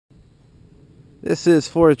This is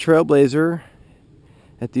Florida Trailblazer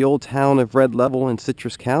at the old town of Red Level in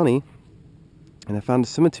Citrus County. And I found a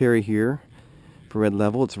cemetery here for Red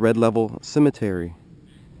Level. It's Red Level Cemetery.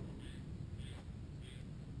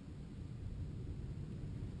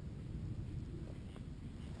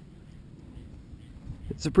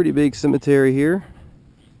 It's a pretty big cemetery here.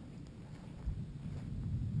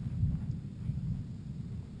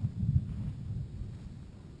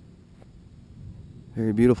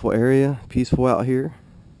 Very beautiful area, peaceful out here.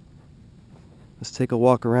 Let's take a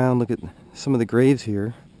walk around, look at some of the graves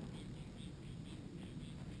here.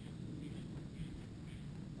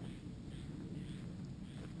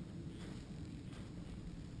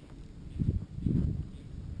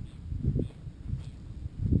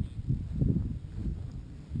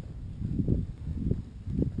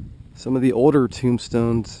 Some of the older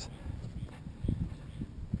tombstones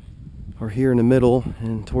are here in the middle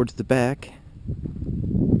and towards the back.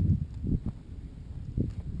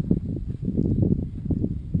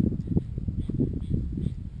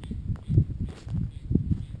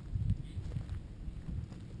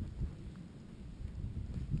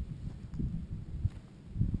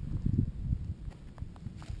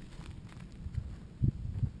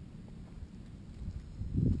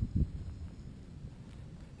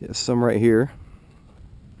 Yes, some right here.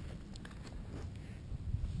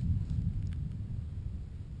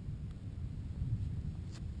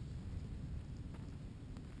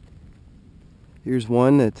 Here's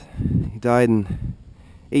one that he died in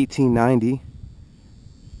 1890.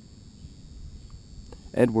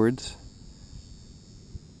 Edwards.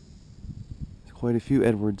 There's quite a few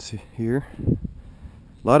Edwards here.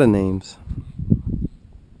 A lot of names.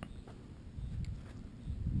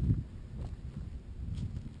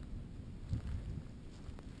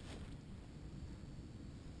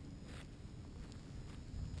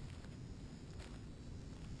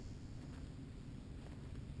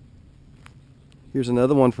 Here's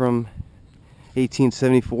another one from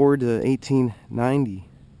 1874 to 1890.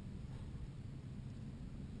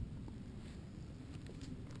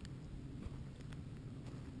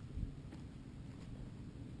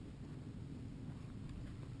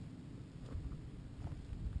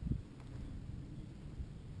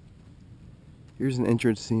 Here's an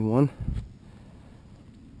interesting one.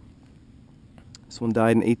 This one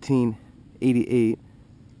died in 1888.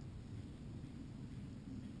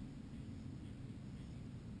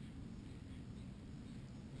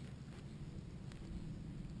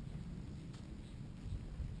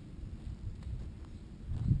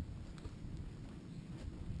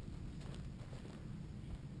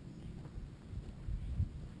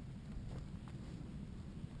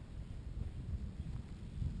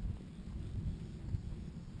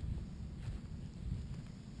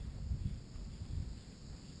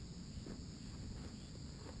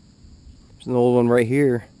 There's an old one right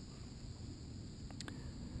here.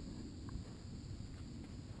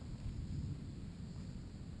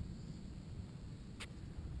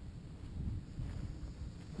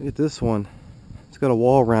 Look at this one. It's got a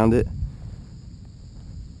wall around it.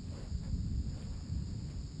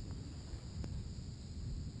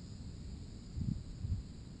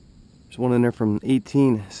 There's one in there from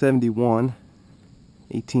 1871,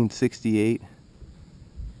 1868.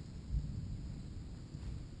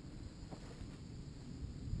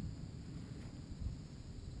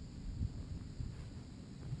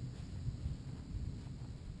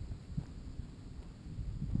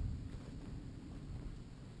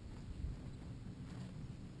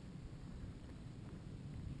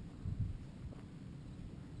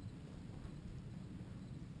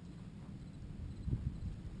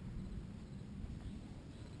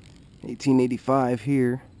 $1885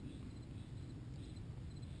 here.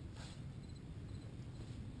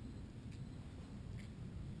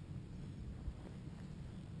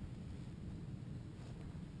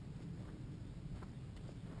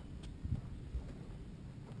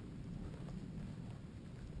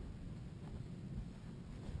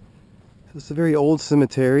 So it's a very old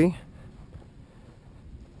cemetery.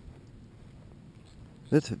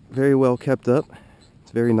 It's very well kept up.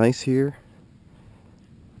 It's very nice here.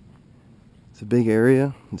 It's a big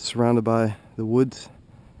area. It's surrounded by the woods.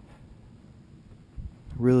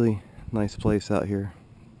 Really nice place out here.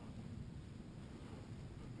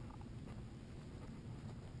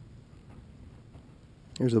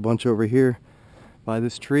 There's a bunch over here by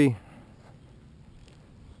this tree.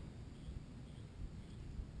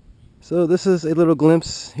 So this is a little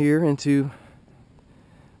glimpse here into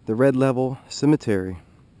the Red Level Cemetery.